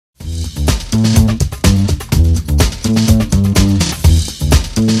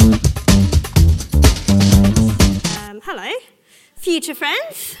future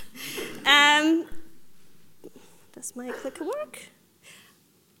friends. Does my clicker work?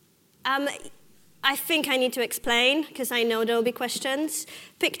 I think I need to explain, because I know there will be questions.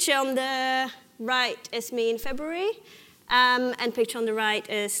 Picture on the right is me in February, and picture on the right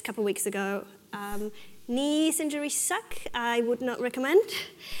is a couple of weeks ago. Knees injuries suck. I would not recommend.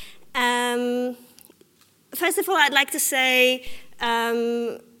 First of all, I'd like to say,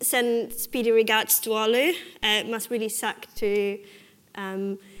 send speedy regards to Olu. It must really suck to,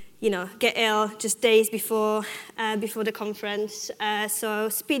 get ill just days before the conference. So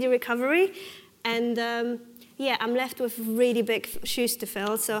speedy recovery. And I'm left with really big shoes to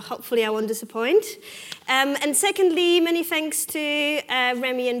fill, so hopefully I won't disappoint. And secondly, many thanks to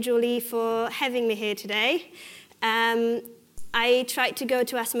Remy and Julie for having me here today. I try to go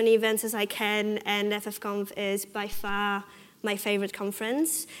to as many events as I can, and ffconf is by far my favorite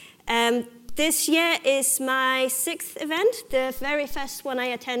conference. This year is my 6th event. The very first one I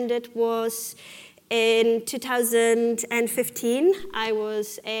attended was in 2015. I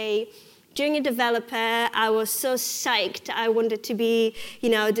was a junior developer. I was so psyched. I wanted to be,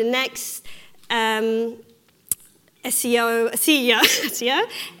 the next CEO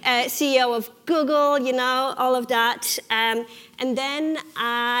of Google, all of that. And then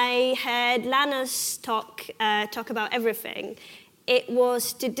I heard Lana's talk about everything. It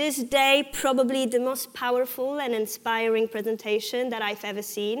was, to this day, probably the most powerful and inspiring presentation that I've ever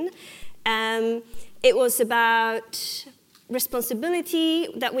seen. It was about responsibility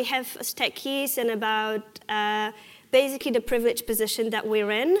that we have as techies and about basically the privileged position that we're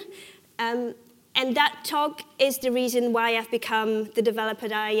in. And that talk is the reason why I've become the developer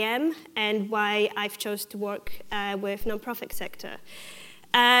that I am and why I've chosen to work with nonprofit sector.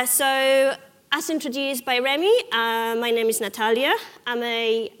 So, as introduced by Remy, my name is Natalia. I'm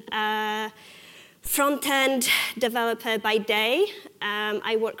a front-end developer by day.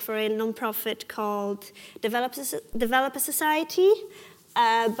 I work for a nonprofit called Developer Society.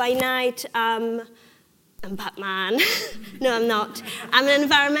 By night, I'm Batman. No, I'm not. I'm an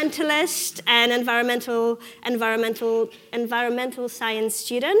environmentalist and environmental science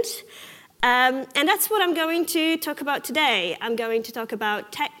student. And that's what I'm going to talk about today. I'm going to talk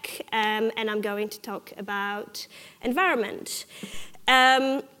about tech, and I'm going to talk about environment.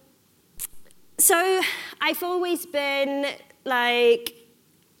 So I've always been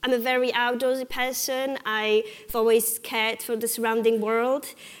I'm a very outdoorsy person. I've always cared for the surrounding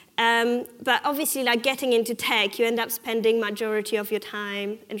world. But obviously, getting into tech, you end up spending majority of your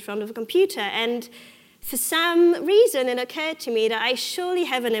time in front of a computer. And for some reason, it occurred to me that I surely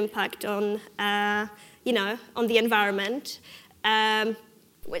have an impact on, on the environment,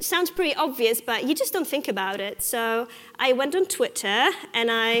 which sounds pretty obvious, but you just don't think about it. So I went on Twitter and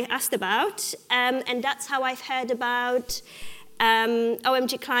I asked about, and that's how I've heard about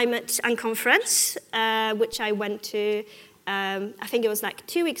OMG Climate and Conference, which I went to. I think it was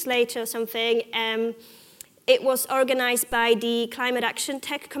 2 weeks later or something. It was organized by the Climate Action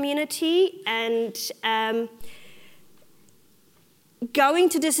Tech community, and going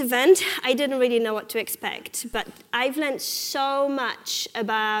to this event, I didn't really know what to expect, but I've learned so much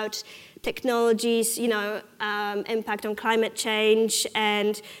about technology's, impact on climate change,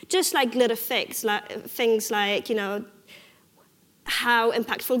 and just little things like, how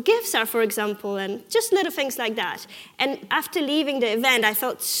impactful GIFs are, for example, and just little things like that. And after leaving the event, I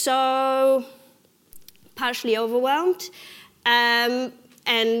felt so partially overwhelmed, and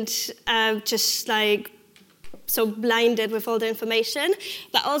just so blinded with all the information,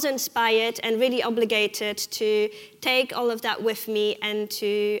 but also inspired and really obligated to take all of that with me and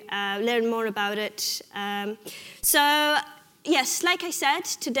to learn more about it. So yes, like I said,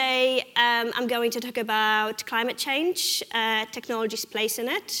 today I'm going to talk about climate change, technology's place in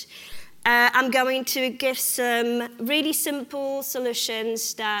it. I'm going to give some really simple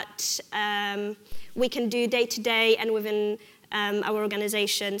solutions that we can do day to day and within our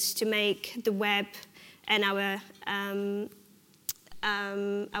organizations to make the web and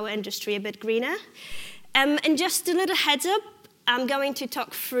our industry a bit greener. And just a little heads up, I'm going to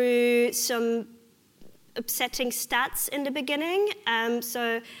talk through some upsetting stats in the beginning.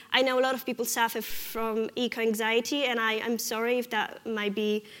 So I know a lot of people suffer from eco-anxiety, and I'm sorry if that might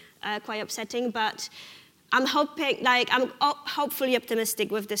be quite upsetting, but I'm hoping, I'm hopefully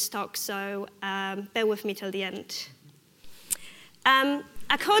optimistic with this talk, so bear with me till the end.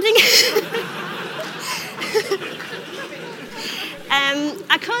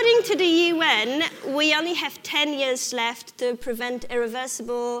 According to the UN, we only have 10 years left to prevent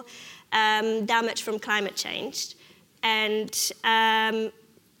irreversible damage from climate change. And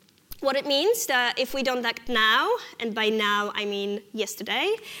What it means that if we don't act now, and by now I mean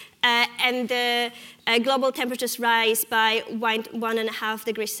yesterday, and the global temperatures rise by 1.5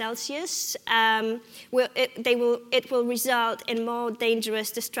 degrees Celsius, it will result in more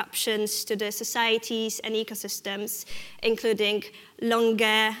dangerous disruptions to the societies and ecosystems, including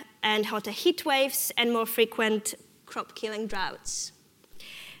longer and hotter heat waves and more frequent crop-killing droughts.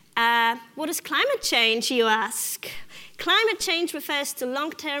 What is climate change, you ask? Climate change refers to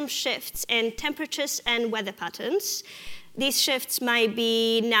long-term shifts in temperatures and weather patterns. These shifts might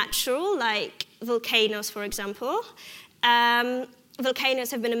be natural, like volcanoes, for example.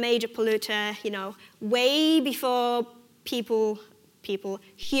 Volcanoes have been a major polluter, way before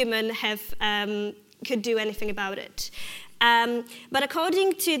human could do anything about it. But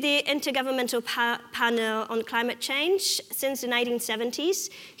according to the Intergovernmental Panel on Climate Change, since the 1970s,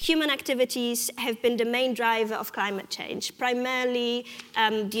 human activities have been the main driver of climate change, primarily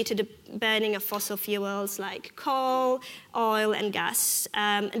due to the burning of fossil fuels like coal, oil, and gas.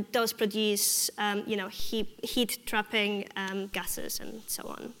 And those produce, heat-trapping gases and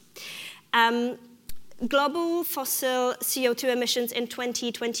so on. Global fossil CO2 emissions in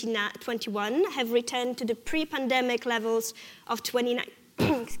 2021 have returned to the pre-pandemic levels of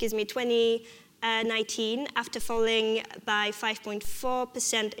 2019 after falling by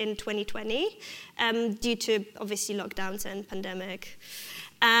 5.4% in 2020 due to, obviously, lockdowns and pandemic.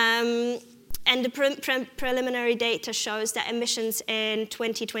 And the preliminary data shows that emissions in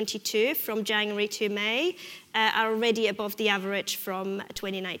 2022 from January to May are already above the average from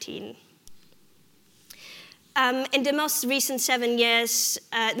 2019. In the most recent 7 years,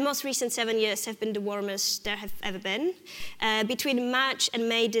 have been the warmest there have ever been. Between March and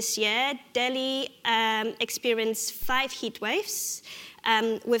May this year, Delhi experienced 5 heat waves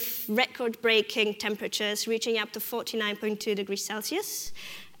with record-breaking temperatures reaching up to 49.2 degrees Celsius,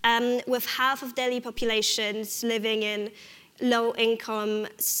 with half of Delhi populations living in low-income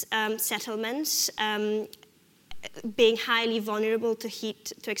settlements, being highly vulnerable to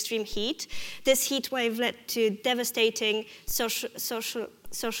extreme heat. This heat wave led to devastating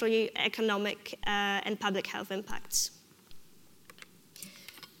socio-economic and public health impacts.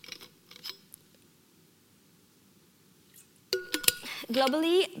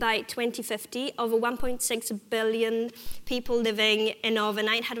 Globally, by 2050, over 1.6 billion people living in over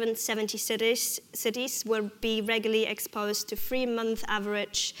 970 cities will be regularly exposed to 3-month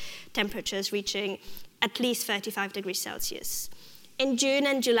average temperatures reaching at least 35 degrees Celsius. In June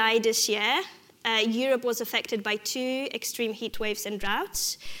and July this year, Europe was affected by 2 extreme heat waves and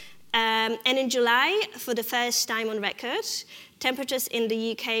droughts. And in July, for the first time on record, temperatures in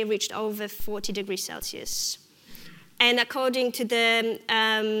the UK reached over 40 degrees Celsius. And according to the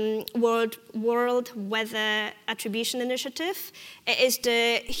World Weather Attribution Initiative, it is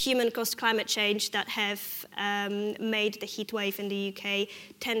the human-caused climate change that have made the heat wave in the UK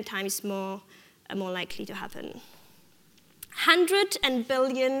 10 times more likely to happen. $100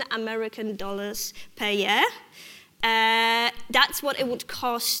 billion American dollars per year. That's what it would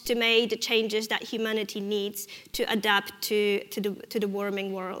cost to make the changes that humanity needs to adapt to the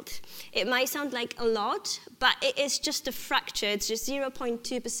warming world. It might sound like a lot, but it is just a fraction. It's just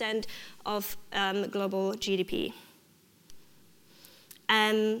 0.2% of global GDP.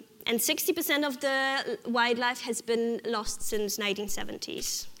 And 60% of the wildlife has been lost since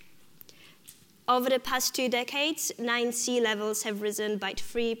 1970s. Over the past 2 decades, 9 sea levels have risen by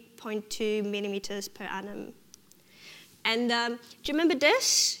 3.2 millimeters per annum. And do you remember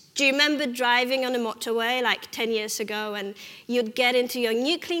this? Do you remember driving on a motorway like 10 years ago and you'd get into your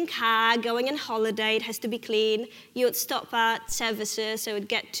new clean car, going on holiday, it has to be clean. You would stop at services, so it would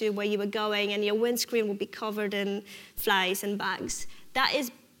get to where you were going and your windscreen would be covered in flies and bugs. That is,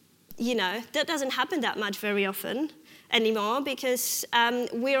 that doesn't happen that much very often anymore because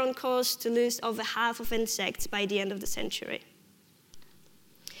we're on course to lose over half of insects by the end of the century.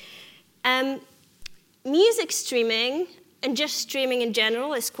 Music streaming, and just streaming in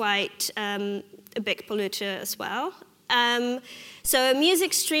general, is quite a big polluter as well. So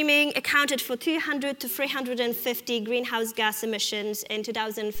music streaming accounted for 200 to 350 greenhouse gas emissions in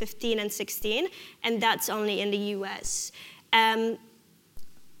 2015 and 16, and that's only in the US.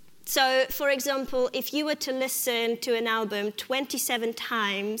 So, for example, if you were to listen to an album 27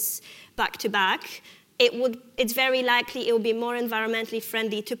 times back to back, it's very likely it would be more environmentally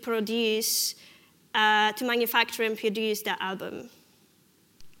friendly to manufacture and produce that album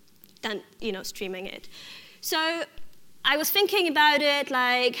than streaming it. So I was thinking about it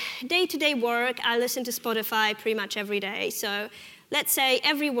like day-to-day work. I listen to Spotify pretty much every day. So let's say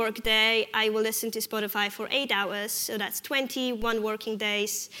every work day I will listen to Spotify for 8 hours, so that's 21 working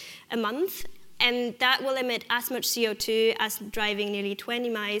days a month, and that will emit as much CO2 as driving nearly 20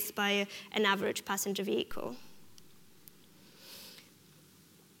 miles by an average passenger vehicle.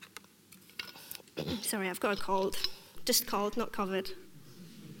 Sorry, I've got a cold. Just cold, not COVID.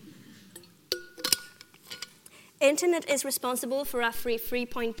 Internet is responsible for roughly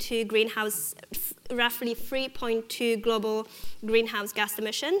 3.2 global greenhouse gas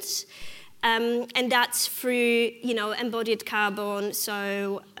emissions, and that's through embodied carbon.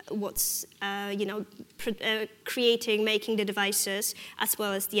 So what's creating, making the devices, as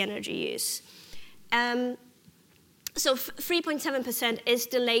well as the energy use. So 3.7% is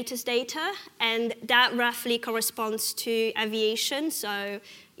the latest data, and that roughly corresponds to aviation, so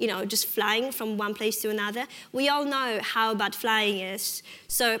just flying from one place to another. We all know how bad flying is,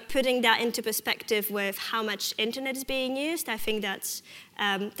 so putting that into perspective with how much internet is being used, I think that's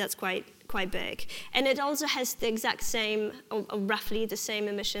quite big. And it also has the exact same, or roughly the same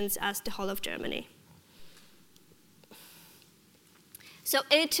emissions as the whole of Germany. So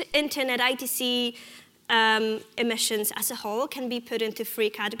internet ITC emissions as a whole can be put into 3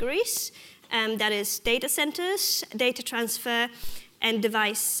 categories. That is data centers, data transfer, and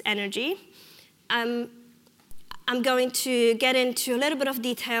device energy. I'm going to get into a little bit of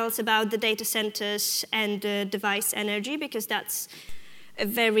details about the data centers and the device energy, because that's a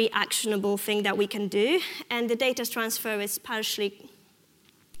very actionable thing that we can do. And the data transfer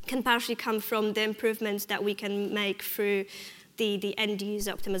can partially come from the improvements that we can make through the end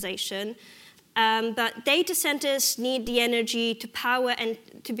user optimization. But data centers need the energy to power and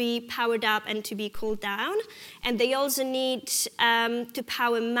to be powered up and to be cooled down. And they also need to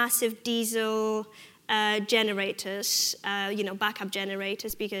power massive diesel generators, backup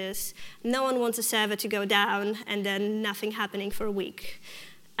generators, because no one wants a server to go down and then nothing happening for a week.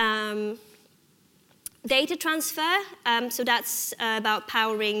 Data transfer, so that's about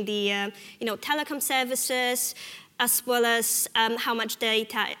powering the telecom services, as well as how much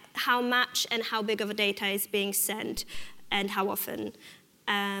and how big of a data is being sent and how often.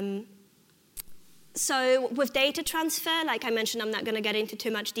 So with data transfer, like I mentioned, I'm not going to get into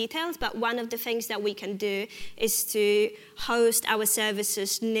too much details, but one of the things that we can do is to host our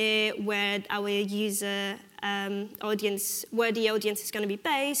services near where our user audience, where the audience is going to be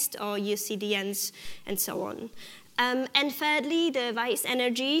based, or use CDNs, and so on. And thirdly, the device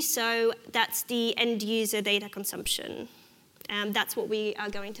energy, so that's the end user data consumption. That's what we are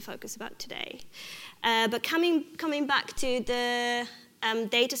going to focus about today. But coming back to the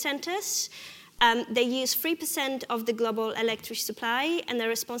data centers, they use 3% of the global electricity supply, and they're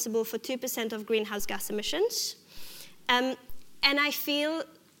responsible for 2% of greenhouse gas emissions. And I feel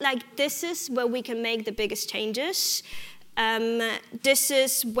like this is where we can make the biggest changes. This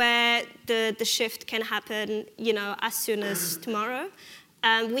is where the shift can happen, as soon as tomorrow.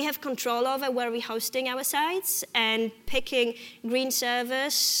 We have control over where we're hosting our sites, and picking green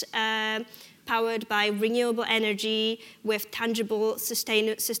servers powered by renewable energy with tangible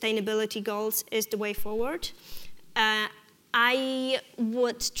sustainability goals is the way forward. I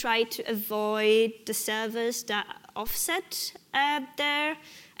would try to avoid the servers that offset their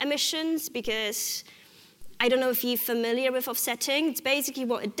emissions, because I don't know if you're familiar with offsetting. It's basically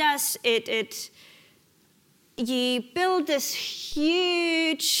what it does. You build this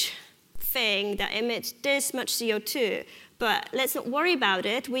huge thing that emits this much CO2, but let's not worry about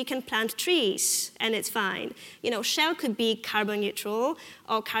it. We can plant trees, and it's fine. Shell could be carbon neutral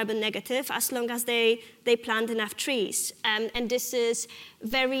or carbon negative as long as they plant enough trees. And this is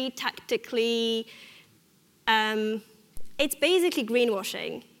very tactically. It's basically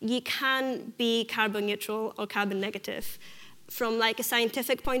greenwashing. You can be carbon neutral or carbon negative. From like a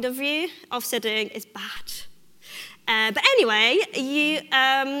scientific point of view, offsetting is bad. But anyway,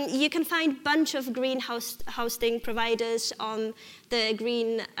 you can find a bunch of green hosting providers on the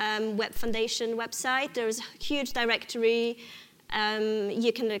Green Web Foundation website. There's a huge directory.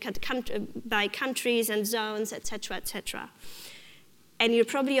 You can look at by countries and zones, etc., etc. And you're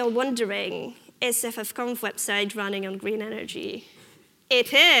probably all wondering, is ffconf website running on green energy?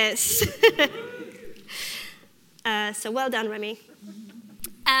 It is. So well done, Remy.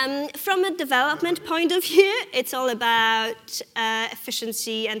 From a development point of view, it's all about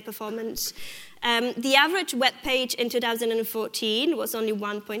efficiency and performance. The average web page in 2014 was only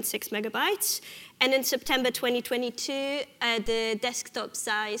 1.6 megabytes. And in September 2022, the desktop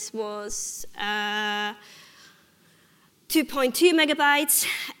size was 2.2 megabytes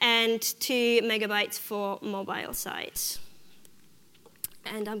and 2 megabytes for mobile sites.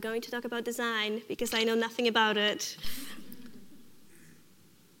 And I'm going to talk about design because I know nothing about it.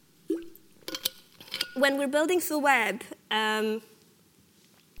 when we're building for web,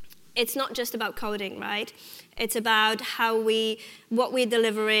 it's not just about coding, right? It's about what we're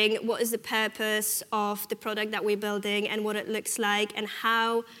delivering, what is the purpose of the product that we're building, and what it looks like, and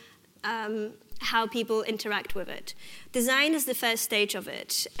how people interact with it. Design is the first stage of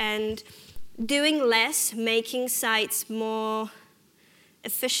it, and doing less, making sites more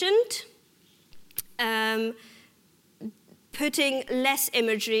efficient, putting less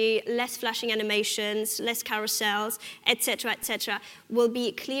imagery, less flashing animations, less carousels, etc., will be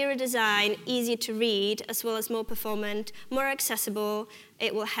a clearer design, easier to read, as well as more performant, more accessible.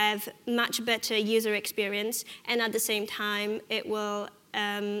 It will have much better user experience, and at the same time, it will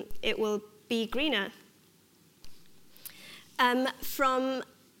be greener. From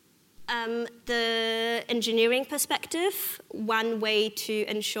the engineering perspective, one way to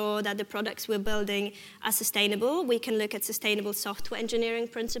ensure that the products we're building are sustainable, we can look at sustainable software engineering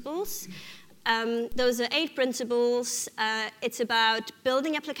principles. Those are 8 principles. It's about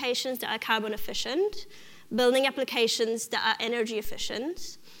building applications that are carbon efficient, building applications that are energy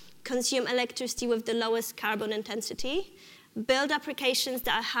efficient, consume electricity with the lowest carbon intensity, build applications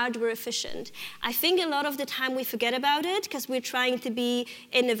that are hardware efficient. I think a lot of the time we forget about it because we're trying to be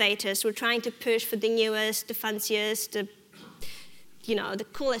innovators. We're trying to push for the newest, the fanciest, the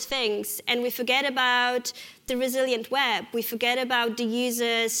coolest things. And we forget about the resilient web. We forget about the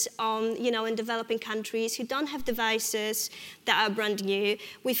users in developing countries who don't have devices that are brand new.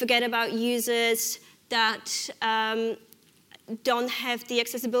 We forget about users that don't have the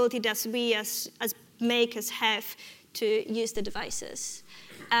accessibility that we as makers have to use the devices.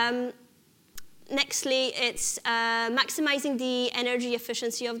 Nextly, it's maximizing the energy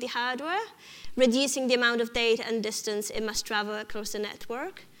efficiency of the hardware, reducing the amount of data and distance it must travel across the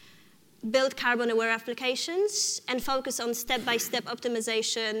network, build carbon-aware applications, and focus on step-by-step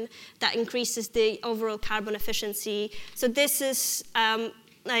optimization that increases the overall carbon efficiency. So this is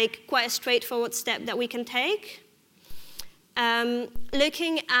quite a straightforward step that we can take.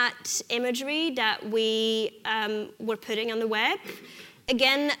 Looking at imagery that we were putting on the web,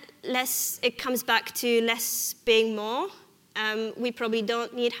 again, it comes back to less being more. We probably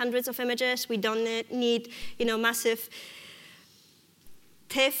don't need hundreds of images. We don't need massive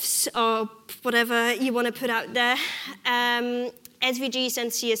TIFFs or whatever you want to put out there. SVGs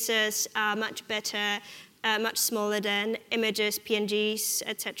and CSS are much better, much smaller than images, PNGs,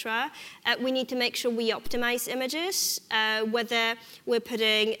 etc. We need to make sure we optimize images, whether we're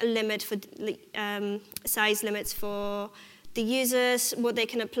putting a limit for size limits for the users, what they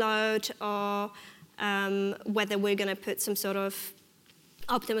can upload, or whether we're going to put some sort of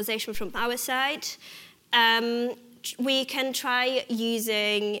optimization from our side. We can try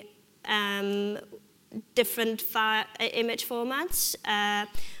using different image formats.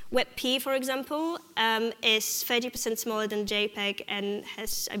 WebP, for example, is 30% smaller than JPEG and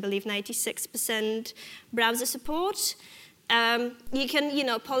has, I believe, 96% browser support. You can,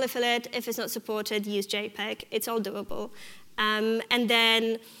 polyfill it. If it's not supported, use JPEG. It's all doable. And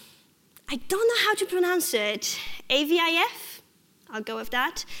then, I don't know how to pronounce it. AVIF, I'll go with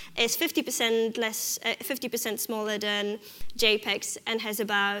that. Is 50% smaller than JPEGs and has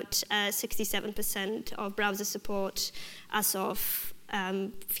about 67% of browser support as of a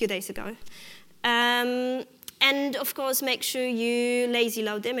few days ago. And of course, make sure you lazy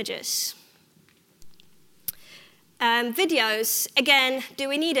load images. Videos, again, do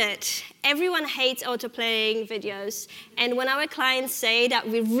we need it? Everyone hates autoplaying videos. And when our clients say that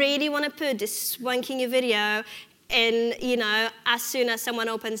we really want to put this swanky new video in, as soon as someone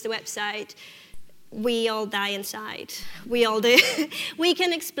opens the website, we all die inside. We all do. We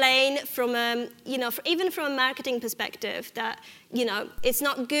can explain from, even from a marketing perspective that, it's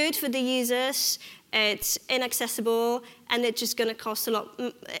not good for the users, it's inaccessible, and it's just going to cost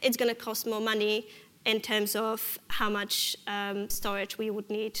it's going to cost more money in terms of how much storage we would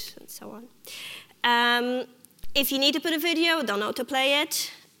need, and so on. If you need to put a video, don't autoplay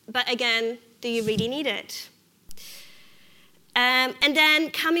it. But again, do you really need it? And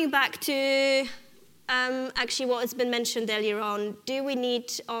then coming back to actually what has been mentioned earlier on, do we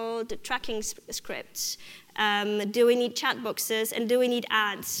need all the tracking scripts? Do we need chat boxes? And do we need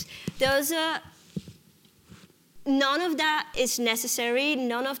ads? None of that is necessary.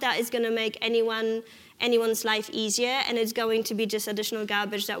 None of that is going to make anyone's life easier, and it's going to be just additional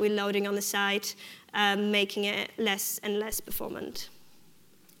garbage that we're loading on the site, making it less and less performant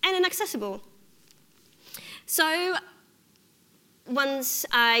and inaccessible. So once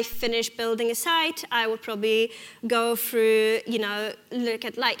I finish building a site, I will probably go through, look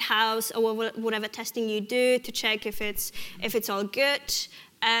at Lighthouse or whatever testing you do to check if it's all good.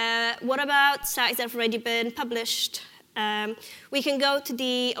 What about sites that have already been published? We can go to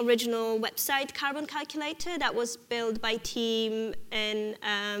the original website, Carbon Calculator, that was built by a team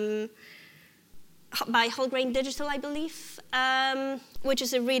by Whole Grain Digital, I believe, which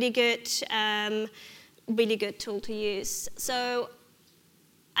is a really good tool to use. So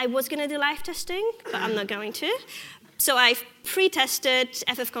I was going to do live testing, but I'm not going to. So I've pre-tested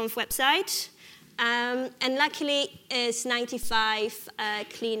ffconf website, and luckily it's 95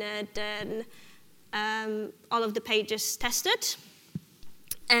 cleaner than all of the pages tested.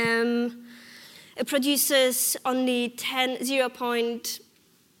 It produces only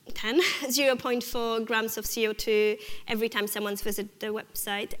 0.4 grams of CO2 every time someone's visited the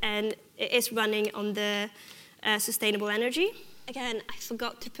website, and it is running on the sustainable energy. Again, I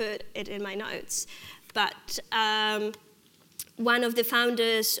forgot to put it in my notes, but one of the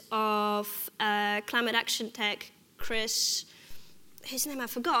founders of Climate Action Tech, Chris, his name I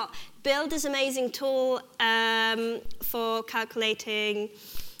forgot, built this amazing tool for calculating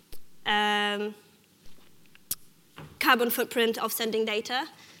carbon footprint of sending data.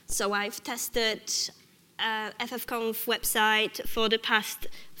 So I've tested ffconf website for the past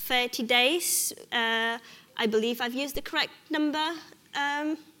 30 days. I believe I've used the correct number.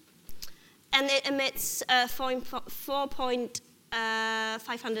 And it emits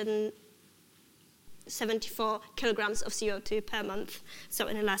 4.574 kilograms of CO2 per month, so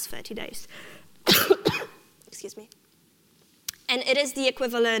in the last 30 days. Excuse me. And it is the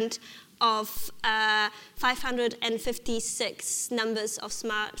equivalent of 556 numbers of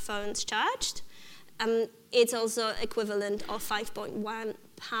smartphones charged. It's also equivalent of 5.1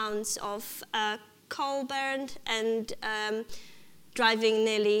 pounds of coal burned, and driving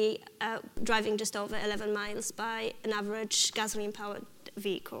just over 11 miles by an average gasoline-powered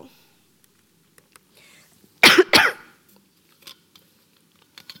vehicle.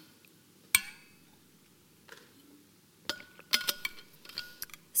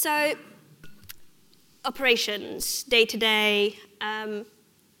 So, operations, day-to-day,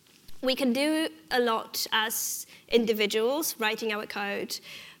 we can do a lot as individuals writing our code,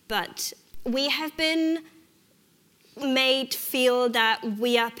 but we have been made feel that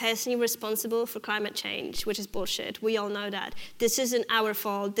we are personally responsible for climate change, which is bullshit. We all know that. This isn't our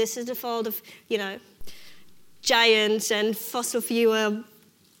fault. This is the fault of, giants and fossil fuel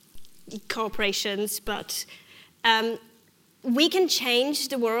corporations, but we can change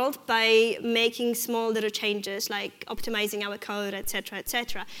the world by making small little changes, like optimizing our code, et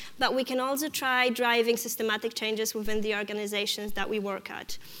cetera, but we can also try driving systematic changes within the organizations that we work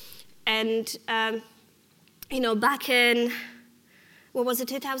at. And back in,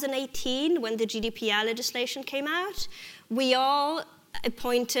 2018, when the GDPR legislation came out, we all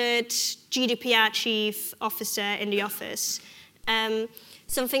appointed GDPR chief officer in the office.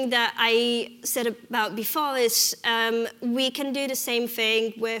 Something that I said about before is we can do the same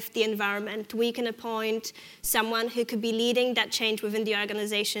thing with the environment. We can appoint someone who could be leading that change within the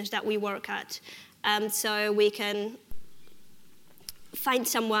organizations that we work at. So we can find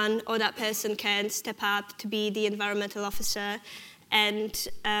someone, or that person can step up to be the environmental officer, and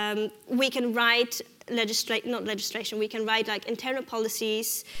we can write we can write like internal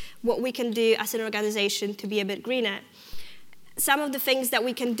policies, what we can do as an organization to be a bit greener. Some of the things that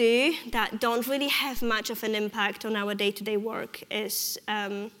we can do that don't really have much of an impact on our day-to-day work is,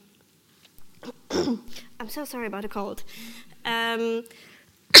 I'm so sorry about the cold.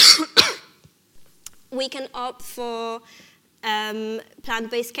 We can opt for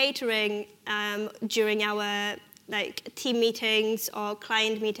plant-based catering during our team meetings or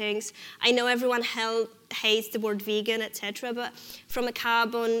client meetings. I know everyone hates the word vegan, etc., but from a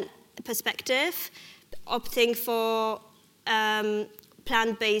carbon perspective, opting for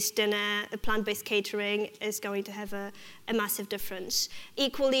plant-based dinner, plant-based catering is going to have a massive difference.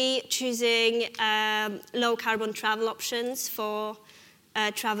 Equally, choosing low-carbon travel options for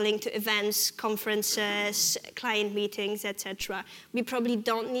traveling to events, conferences, client meetings, etc. We probably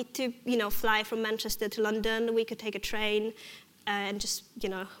don't need to, fly from Manchester to London. We could take a train and just,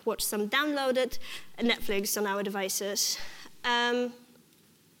 watch some downloaded Netflix on our devices.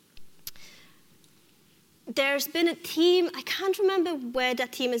 There's been a team, I can't remember where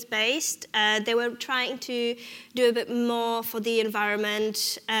that team is based. They were trying to do a bit more for the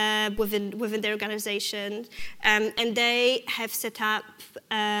environment within their organization. And they have set up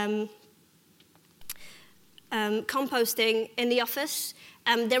composting in the office.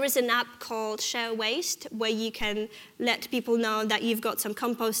 There is an app called Share Waste where you can let people know that you've got some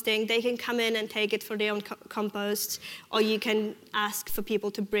composting. They can come in and take it for their own compost, or you can ask for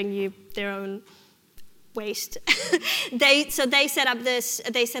people to bring you their own waste. They set up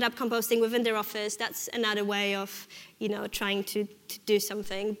composting within their office. That's another way of, trying to do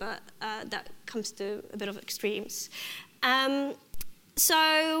something, but that comes to a bit of extremes. Let's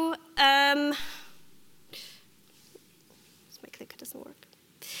my clicker doesn't work.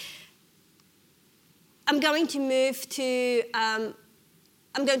 I'm going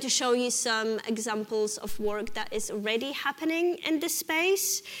to show you some examples of work that is already happening in this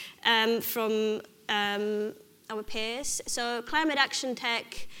space from our peers. So Climate Action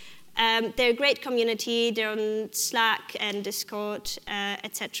Tech, they're a great community. They're on Slack and Discord,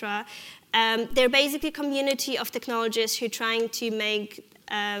 etc. They're basically a community of technologists who are trying to make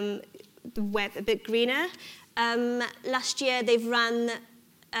the web a bit greener. Last year, they've run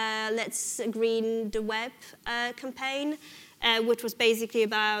Let's Green the Web campaign, which was basically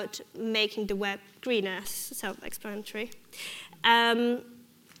about making the web greener, self-explanatory.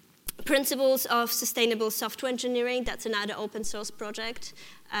 Principles of Sustainable Software Engineering, that's another open source project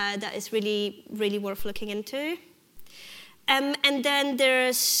that is really, really worth looking into. And then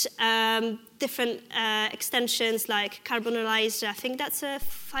there's different extensions like Carbonalizer, I think that's a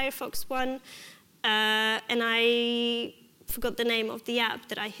Firefox one, and I forgot the name of the app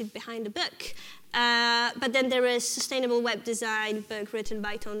that I hid behind the book. But then there is Sustainable Web Design book written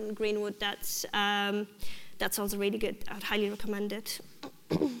by Tom Greenwood. That's also really good. I would highly recommend it.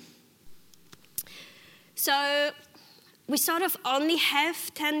 So we sort of only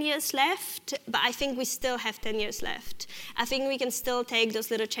have 10 years left, but I think we still have 10 years left. I think we can still take those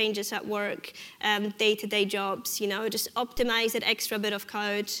little changes at work, day-to-day jobs, just optimize that extra bit of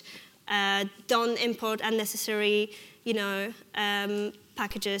code, don't import unnecessary,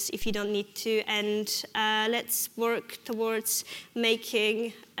 packages if you don't need to, and let's work towards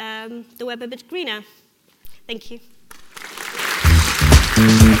making the web a bit greener. Thank you.